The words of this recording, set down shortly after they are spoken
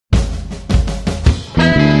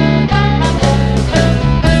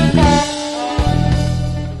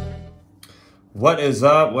What is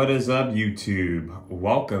up? What is up, YouTube?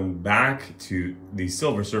 Welcome back to the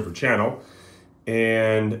Silver Surfer channel.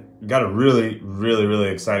 And got a really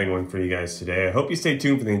exciting one for you guys today. I hope you stay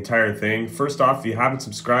tuned for the entire thing. First off, if you haven't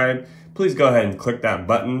subscribed, please go ahead and click that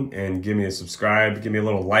button and give me a subscribe. Give me a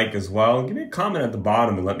little like as well. Give me a comment at the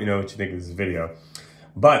bottom and let me know what you think of this video.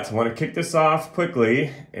 But I want to kick this off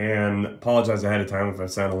quickly and apologize ahead of time if I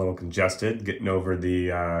sound a little congested, getting over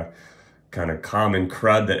the kind of common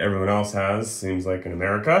crud that everyone else has, seems like, in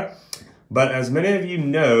America. But as many of you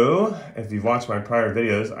know, if you've watched my prior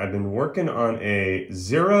videos, I've been working on a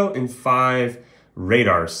 0 and 5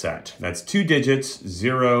 radar set. That's 2 digits,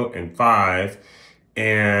 0 and 5.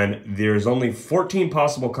 And there's only 14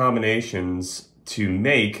 possible combinations to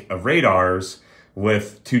make of radars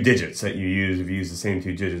with 2 digits that you use if you use the same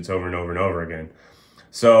 2 digits over and over and over again.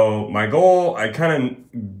 So my goal, I kind of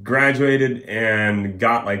graduated and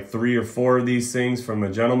got like 3 or 4 of these things from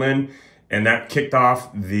a gentleman, and that kicked off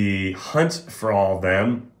the hunt for all of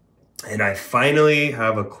them. And I finally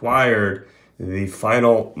have acquired the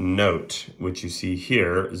final note, which you see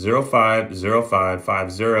here,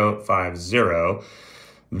 05055050.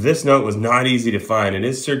 This note was not easy to find. It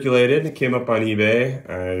is circulated. It came up on eBay.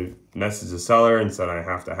 I messaged the seller and said I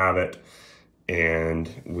have to have it, and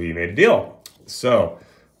we made a deal. So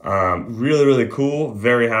really cool.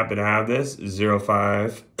 Very happy to have this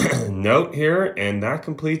 05 note here, and that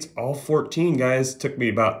completes all 14, guys. It took me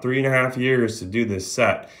about 3.5 years to do this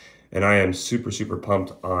set, and I am super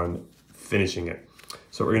pumped on finishing it.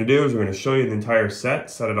 So what we're gonna do is we're gonna show you the entire set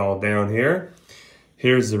it all down here.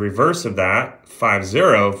 Here's the reverse of that,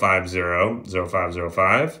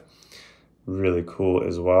 50500505. Really cool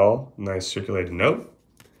as well. Nice circulated note.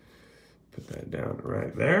 Put that down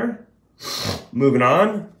right there. Moving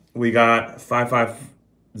on, we got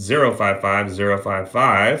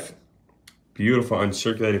 55055055. Beautiful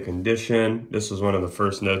uncirculated condition. This was one of the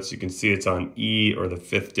first notes. You can see it's on E, or the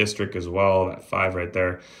 5th district as well, that 5 right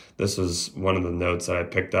there. This was one of the notes that I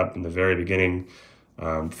picked up in the very beginning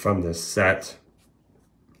from this set.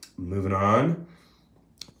 Moving on,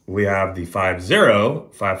 we have the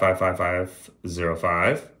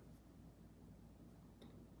 50555505.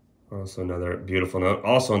 Also another beautiful note,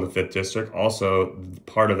 also in the 5th district, also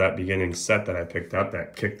part of that beginning set that I picked up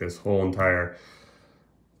that kicked this whole entire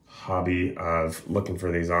hobby of looking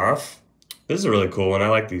for these off. This is a really cool one. I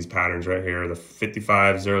like these patterns right here, the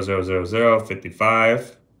 550000,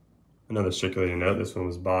 55. Another circulating note. This one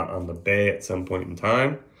was bought on the Bay at some point in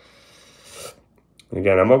time. And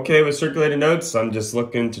again, I'm okay with circulating notes. I'm just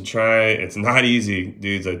looking to try. It's not easy,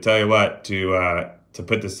 dudes. I tell you what, to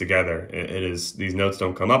put this together. It is, these notes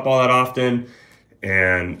don't come up all that often,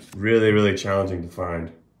 and really challenging to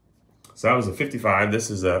find. So that was a 55. This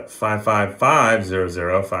is a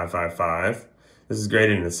 55500555. This is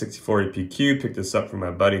graded in a 6040 PQ. Picked this up from my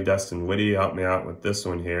buddy Dustin Whitty. Helped me out with this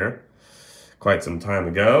one here quite some time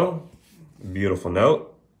ago. Beautiful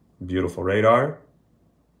note, beautiful radar.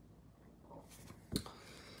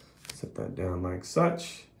 Set that down like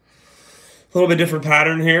such. A little bit different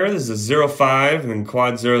pattern here. This is a 05 and then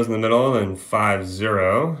quad zeros in the middle and then 50.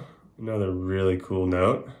 Another really cool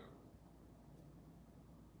note.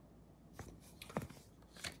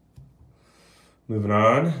 Moving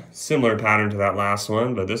on, similar pattern to that last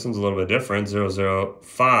one, but this one's a little bit different.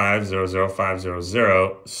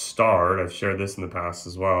 005000500 starred. I've shared this in the past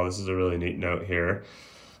as well. This is a really neat note here.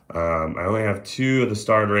 I only have 2 of the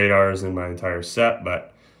starred radars in my entire set, but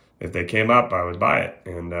if they came up, I would buy it.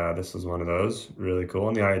 And this is one of those. Really cool.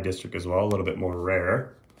 In the I district as well, a little bit more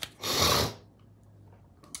rare.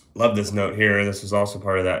 Love this note here. This was also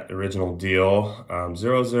part of that original deal.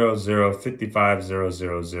 00055000. This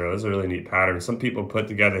is a really neat pattern. Some people put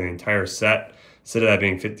together the entire set. Instead of that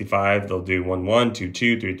being 55, they'll do 11,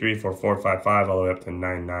 22, 33, 44, 55, all the way up to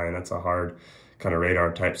 99. That's a hard kind of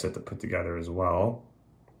radar type set to put together as well.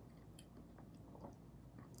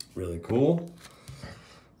 Really cool.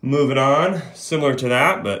 Moving on, similar to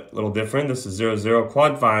that, but a little different. This is 00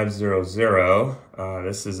 quad 500.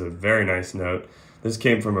 This is a very nice note. This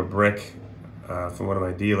came from a brick from one of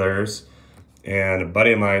my dealers, and a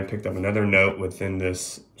buddy of mine picked up another note within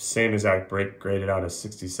this same exact brick, graded out as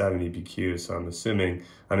 6070 PQ. So I'm assuming,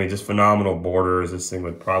 I mean, just phenomenal borders. This thing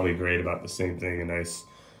would probably grade about the same thing, a nice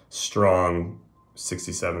strong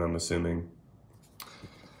 67, I'm assuming.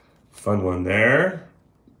 Fun one there.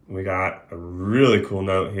 We got a really cool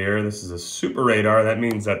note here. This is a super radar. That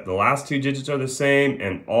means that the last 2 digits are the same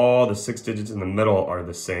and all the 6 digits in the middle are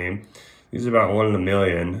the same. These are about 1 in a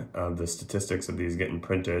million of the statistics of these getting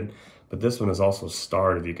printed. But this one is also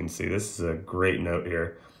starred, if you can see. This is a great note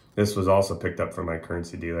here. This was also picked up from my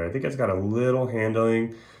currency dealer. I think it's got a little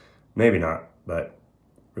handling, maybe not. but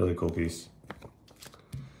really cool piece.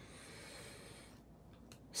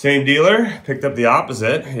 Same dealer, picked up the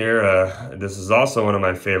opposite here. This is also one of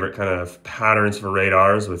my favorite kind of patterns for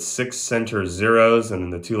radars, with 6 center zeros and then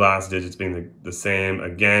the 2 last digits being the same,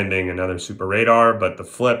 again being another super radar, but the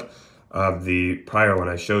flip of the prior one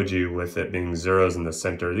I showed you with it being zeros in the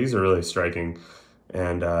center. These are really striking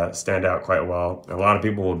and stand out quite well. A lot of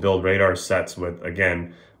people will build radar sets with,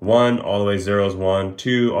 again, 1 all the way zeros 1,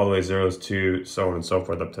 2 all the way zeros 2, so on and so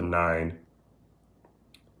forth up to 9.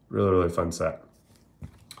 Really, really fun set.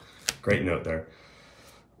 Great note there.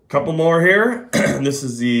 Couple more here. This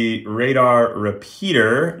is the radar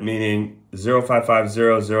repeater, meaning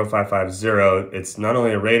 0550, 0550. It's not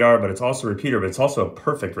only a radar, but it's also a repeater, but it's also a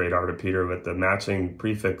perfect radar repeater with the matching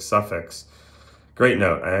prefix suffix. Great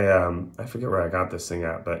note. I forget where I got this thing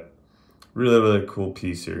at, but really, really cool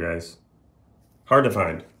piece here, guys. Hard to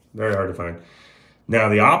find. Very hard to find. Now,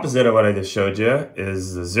 the opposite of what I just showed you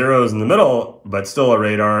is the zeros in the middle, but still a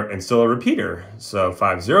radar and still a repeater. So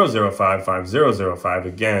 5005, 5005,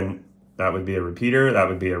 again, that would be a repeater, that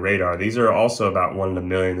would be a radar. These are also about 1 in a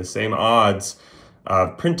million, the same odds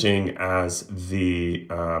of printing as the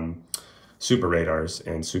super radars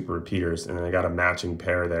and super repeaters. And then I got a matching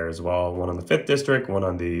pair there as well, one on the 5th district, one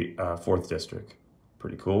on the 4th district.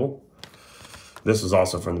 Pretty cool. This was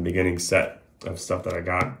also from the beginning set of stuff that I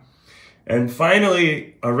got. And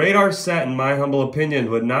finally, a radar set, in my humble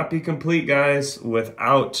opinion, would not be complete, guys,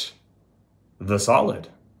 without the solid.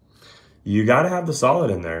 You got to have the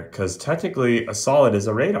solid in there, because technically a solid is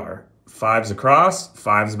a radar. 5s across,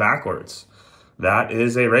 5s backwards. That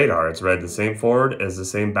is a radar. It's read the same forward as the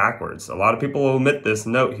same backwards. A lot of people will omit this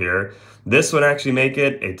note here. This would actually make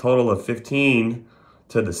it a total of 15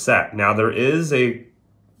 to the set. Now, there is 8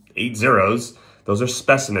 zeros. Those are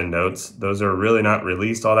specimen notes. Those are really not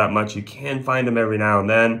released all that much. You can find them every now and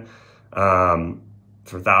then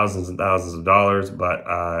for thousands and thousands of dollars.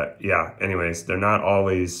 But yeah, anyways, they're not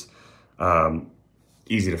always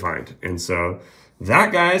easy to find. And so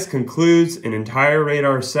that, guys, concludes an entire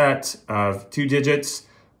radar set of 2 digits,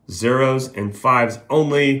 zeros, and 5s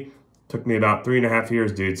only. Took me about 3.5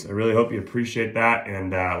 years, dudes. I really hope you appreciate that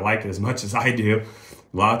and like it as much as I do.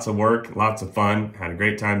 Lots of work, lots of fun. Had a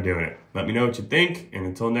great time doing it. Let me know what you think, and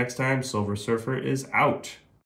until next time, Silver Surfer is out.